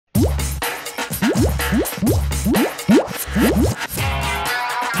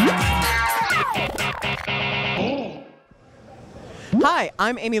Hi,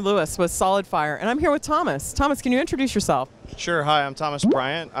 I'm Amy Lewis with SolidFire, and I'm here with Thomas. Thomas, can you introduce yourself? Sure. Hi, I'm Thomas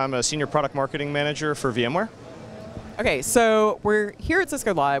Bryant. I'm a Senior Product Marketing Manager for VMware. Okay, so we're here at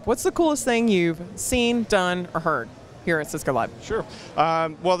Cisco Live. What's the coolest thing you've seen, done, or heard here at Cisco Live? Sure.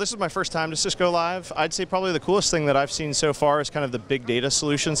 Well, this is my first time to Cisco Live. I'd say probably the coolest thing that I've seen so far is kind of the big data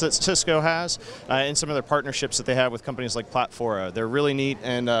solutions that Cisco has and some of their partnerships that they have with companies like Platfora. They're really neat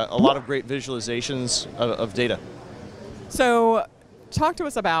and a lot of great visualizations of data. So, talk to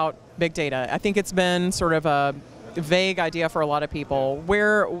us about big data. I think it's been sort of a vague idea for a lot of people.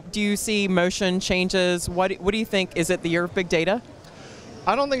 Where do you see motion changes? What do you think? Is it the year of big data?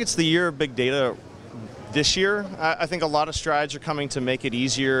 I don't think it's the year of big data this year. I think a lot of strides are coming to make it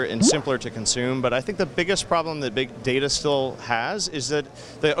easier and simpler to consume, but I think the biggest problem that big data still has is that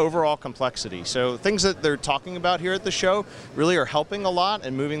the overall complexity. So things that they're talking about here at the show really are helping a lot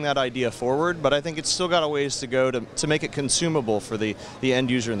and moving that idea forward, but I think it's still got a ways to go to make it consumable for the end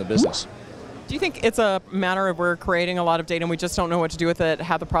user in the business. Do you think it's a matter of we're creating a lot of data and we just don't know what to do with it,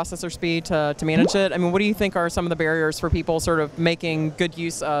 have the processor speed to manage it? I mean, what do you think are some of the barriers for people sort of making good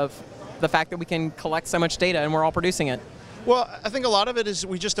use of the fact that we can collect so much data and we're all producing it? Well, I think a lot of it is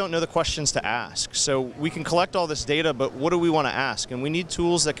we just don't know the questions to ask. So we can collect all this data, but what do we want to ask? And we need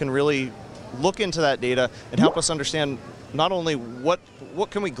tools that can really look into that data and help us understand not only what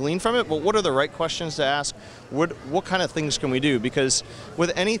can we glean from it, but what are the right questions to ask? What kind of things can we do? Because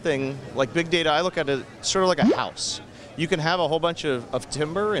with anything like big data, I look at it sort of like a house. You can have a whole bunch of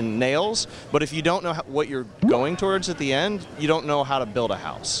timber and nails, but if you don't know what you're going towards at the end, you don't know how to build a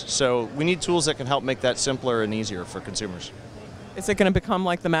house. So we need tools that can help make that simpler and easier for consumers. Is it going to become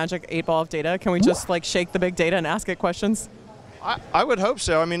like the magic 8-ball of data? Can we just like shake the big data and ask it questions? I would hope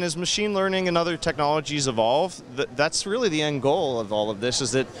so. I mean, as machine learning and other technologies evolve, that's really the end goal of all of this,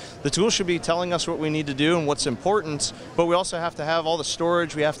 is that the tool should be telling us what we need to do and what's important, but we also have to have all the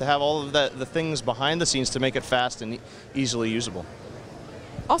storage, we have to have all of the things behind the scenes to make it fast and easily usable.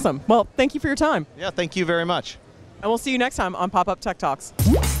 Awesome. Well, thank you for your time. Yeah, thank you very much. And we'll see you next time on Pop-Up Tech Talks.